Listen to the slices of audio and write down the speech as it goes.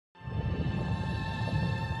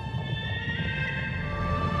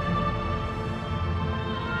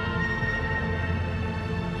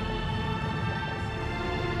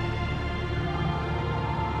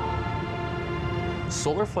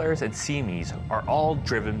solar flares and CMEs are all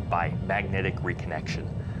driven by magnetic reconnection.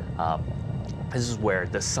 This is where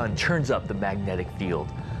the sun turns up the magnetic field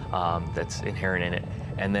that's inherent in it,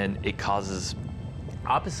 and then it causes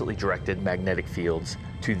oppositely directed magnetic fields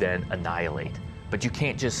to then annihilate. But you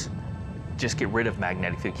can't just get rid of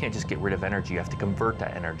magnetic field. You can't just get rid of energy. You have to convert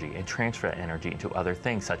that energy and transfer that energy into other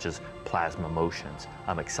things, such as plasma motions,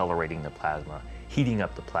 accelerating the plasma, heating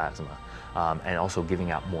up the plasma, and also giving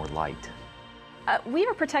out more light. We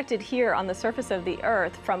are protected here on the surface of the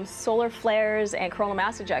Earth from solar flares and coronal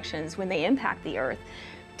mass ejections when they impact the Earth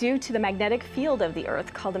due to the magnetic field of the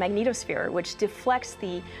Earth called the magnetosphere, which deflects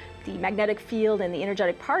the magnetic field and the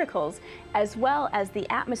energetic particles, as well as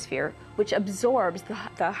the atmosphere, which absorbs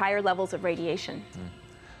the higher levels of radiation.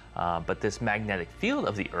 But this magnetic field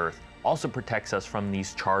of the Earth also protects us from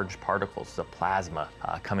these charged particles, the plasma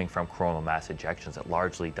coming from coronal mass ejections that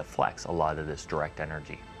largely deflects a lot of this direct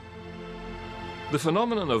energy. The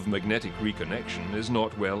phenomenon of magnetic reconnection is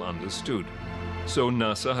not well understood. So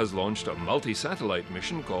NASA has launched a multi-satellite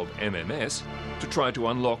mission called MMS to try to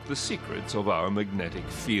unlock the secrets of our magnetic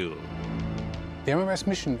field. The MMS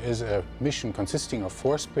mission is a mission consisting of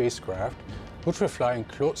 4 spacecraft which will fly in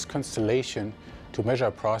close constellation to measure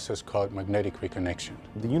a process called magnetic reconnection.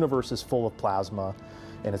 The universe is full of plasma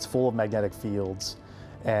and it's full of magnetic fields,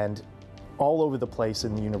 and all over the place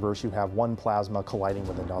in the universe you have one plasma colliding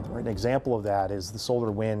with another. An example of that is the solar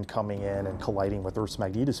wind coming in and colliding with Earth's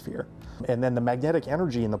magnetosphere. And then the magnetic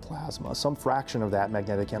energy in the plasma, some fraction of that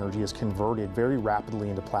magnetic energy is converted very rapidly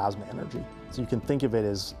into plasma energy. So you can think of it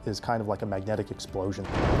as kind of like a magnetic explosion.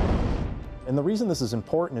 And the reason this is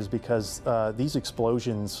important is because these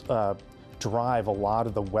explosions drive a lot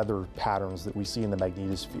of the weather patterns that we see in the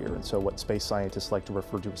magnetosphere, and so what space scientists like to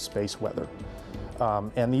refer to as space weather.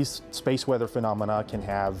 And these space weather phenomena can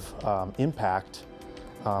have impact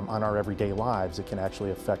on our everyday lives. It can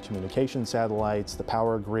actually affect communication satellites, the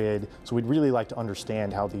power grid. So we'd really like to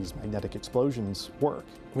understand how these magnetic explosions work.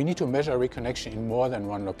 We need to measure reconnection in more than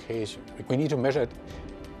one location. We need to measure it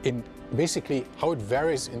in basically how it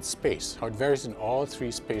varies in space, how it varies in all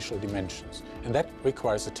 3 spatial dimensions. And that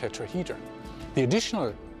requires a tetrahedron. The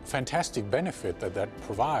additional fantastic benefit that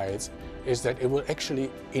provides is that it will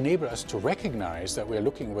actually enable us to recognize that we are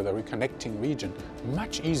looking with a reconnecting region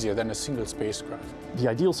much easier than a single spacecraft. The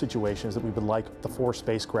ideal situation is that we would like the 4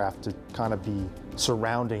 spacecraft to kind of be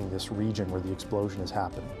surrounding this region where the explosion is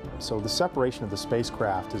happening. So the separation of the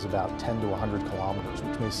spacecraft is about 10 to 100 kilometers,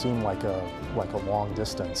 which may seem like a long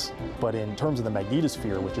distance. But in terms of the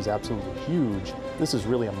magnetosphere, which is absolutely huge, this is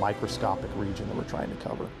really a microscopic region that we're trying to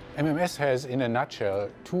cover. MMS has, in a nutshell,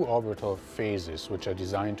 2 orbital phases which are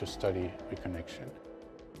designed to study reconnection.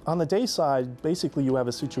 On the day side, basically you have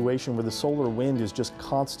a situation where the solar wind is just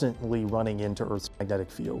constantly running into Earth's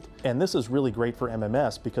magnetic field. And this is really great for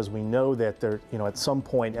MMS because we know that at some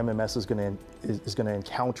point MMS is going to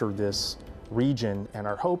encounter this region, and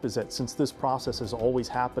our hope is that since this process is always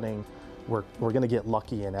happening, we're going to get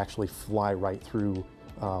lucky and actually fly right through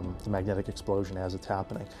the magnetic explosion as it's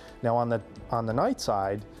happening. Now on the night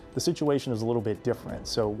side, the situation is a little bit different.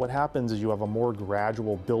 So what happens is you have a more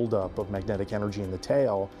gradual buildup of magnetic energy in the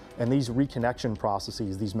tail, and these reconnection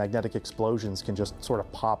processes, these magnetic explosions, can just sort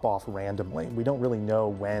of pop off randomly. We don't really know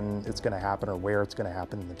when it's going to happen or where it's going to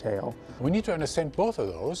happen in the tail. We need to understand both of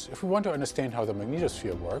those if we want to understand how the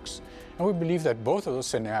magnetosphere works, and we believe that both of those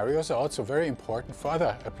scenarios are also very important for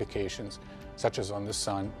other applications, such as on the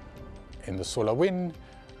sun, in the solar wind,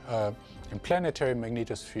 in planetary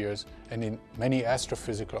magnetospheres, and in many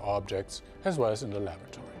astrophysical objects, as well as in the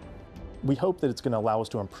laboratory. We hope that it's going to allow us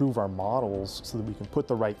to improve our models so that we can put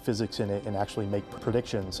the right physics in it and actually make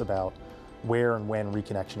predictions about where and when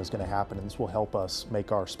reconnection is going to happen, and this will help us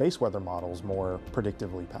make our space weather models more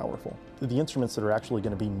predictively powerful. The instruments that are actually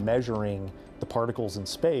going to be measuring the particles in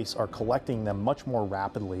space are collecting them much more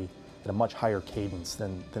rapidly at a much higher cadence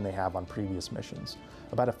than they have on previous missions,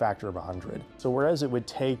 about a factor of 100. So whereas it would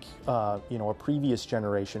take a previous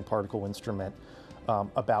generation particle instrument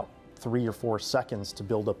about 3 or 4 seconds to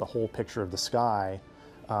build up a whole picture of the sky,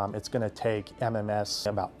 it's going to take MMS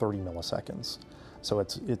about 30 milliseconds. So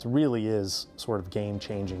it really is sort of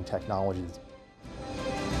game-changing technology.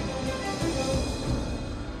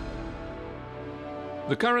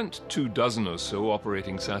 The current 24 or so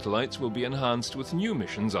operating satellites will be enhanced with new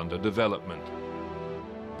missions under development.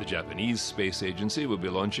 The Japanese Space Agency will be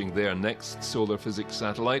launching their next solar physics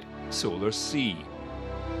satellite, Solar C.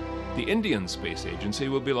 The Indian Space Agency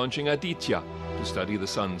will be launching Aditya to study the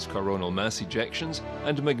Sun's coronal mass ejections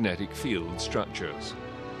and magnetic field structures.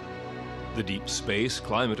 The Deep Space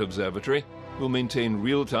Climate Observatory will maintain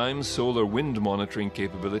real-time solar wind monitoring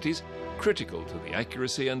capabilities, critical to the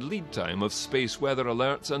accuracy and lead time of space weather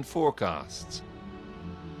alerts and forecasts.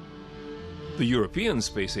 The European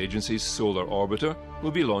Space Agency's solar orbiter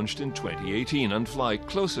will be launched in 2018 and fly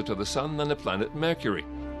closer to the Sun than the planet Mercury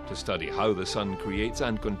to study how the Sun creates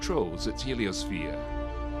and controls its heliosphere.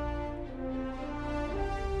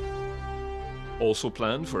 Also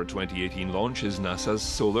planned for a 2018 launch is NASA's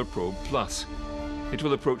Solar Probe Plus. It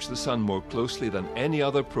will approach the Sun more closely than any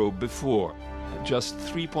other probe before, at just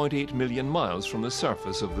 3.8 million miles from the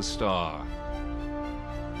surface of the star.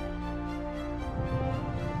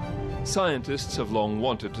 Scientists have long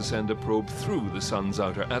wanted to send a probe through the Sun's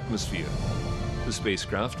outer atmosphere. The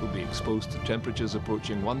spacecraft will be exposed to temperatures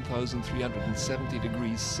approaching 1,370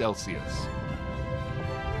 degrees Celsius.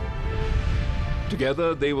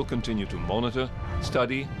 Together, they will continue to monitor,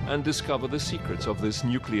 study, and discover the secrets of this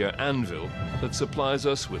nuclear anvil that supplies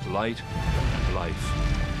us with light and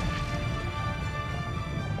life.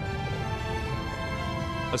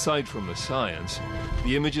 Aside from the science,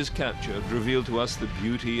 the images captured reveal to us the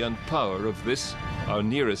beauty and power of this, our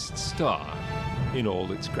nearest star, in all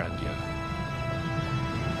its grandeur.